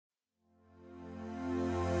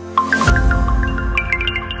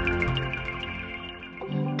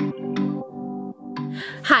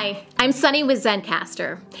I'm Sunny with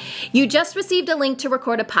Zencastr. You just received a link to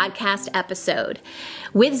record a podcast episode.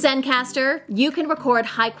 With Zencastr, you can record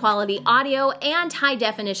high-quality audio and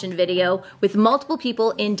high-definition video with multiple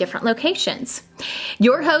people in different locations.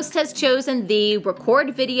 Your host has chosen the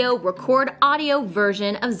record video, record audio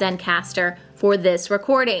version of Zencastr for this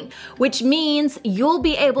recording, which means you'll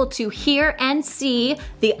be able to hear and see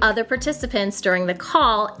the other participants during the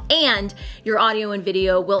call, and your audio and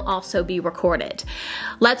video will also be recorded.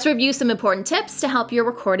 Let's review some important tips to help your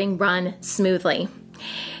recording run smoothly.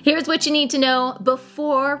 Here's what you need to know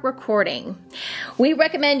before recording. We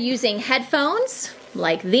recommend using headphones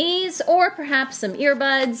like these, or perhaps some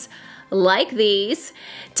earbuds like these,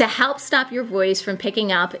 to help stop your voice from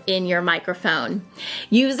picking up in your microphone.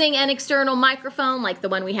 Using an external microphone like the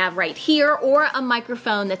one we have right here, or a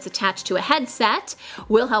microphone that's attached to a headset,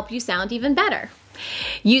 will help you sound even better.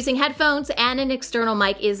 Using headphones and an external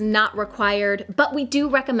mic is not required, but we do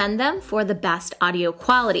recommend them for the best audio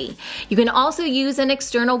quality. You can also use an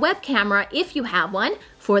external web camera if you have one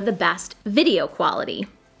for the best video quality.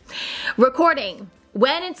 Recording.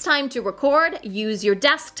 When it's time to record, use your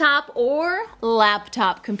desktop or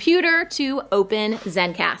laptop computer to open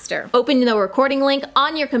Zencastr. Open the recording link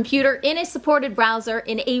on your computer in a supported browser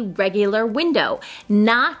in a regular window,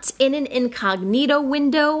 not in an incognito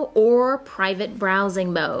window or private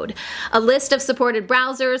browsing mode. A list of supported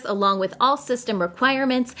browsers along with all system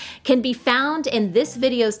requirements can be found in this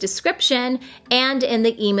video's description and in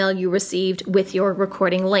the email you received with your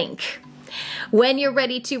recording link. When you're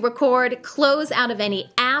ready to record, close out of any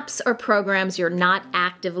apps or programs you're not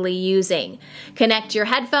actively using. Connect your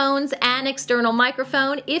headphones and external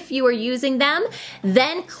microphone if you are using them,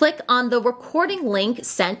 then click on the recording link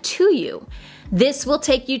sent to you. This will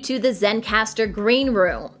take you to the Zencastr green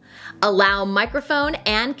room. Allow microphone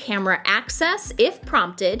and camera access if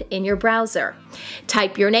prompted in your browser.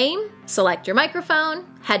 Type your name, select your microphone,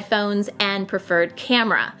 headphones, and preferred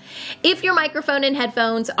camera. If your microphone and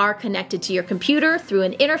headphones are connected to your computer through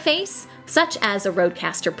an interface, such as a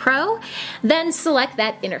Rodecaster Pro, then select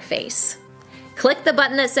that interface. Click the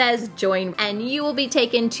button that says Join, and you will be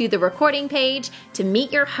taken to the recording page to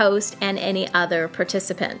meet your host and any other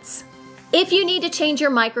participants. If you need to change your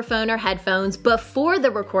microphone or headphones before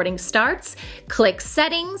the recording starts, click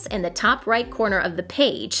Settings in the top right corner of the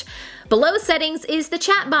page. Below Settings is the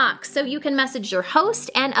chat box, so you can message your host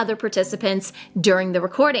and other participants during the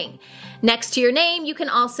recording. Next to your name, you can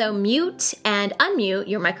also mute and unmute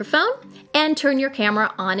your microphone and turn your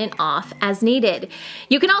camera on and off as needed.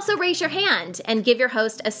 You can also raise your hand and give your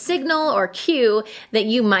host a signal or cue that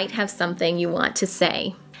you might have something you want to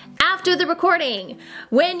say. After the recording,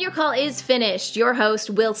 when your call is finished, your host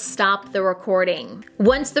will stop the recording.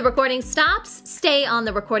 Once the recording stops, stay on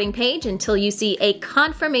the recording page until you see a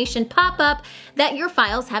confirmation pop up that your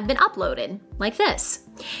files have been uploaded, like this.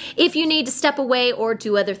 If you need to step away or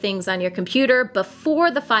do other things on your computer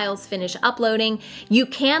before the files finish uploading, you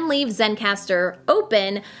can leave Zencastr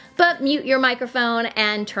open, but mute your microphone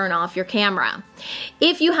and turn off your camera.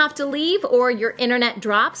 If you have to leave or your internet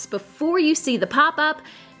drops before you see the pop-up,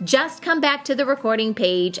 just come back to the recording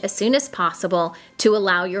page as soon as possible to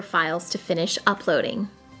allow your files to finish uploading.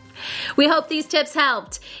 We hope these tips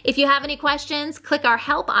helped. If you have any questions, click our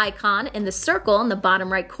help icon in the circle in the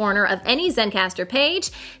bottom right corner of any Zencastr page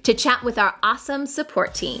to chat with our awesome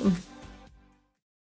support team.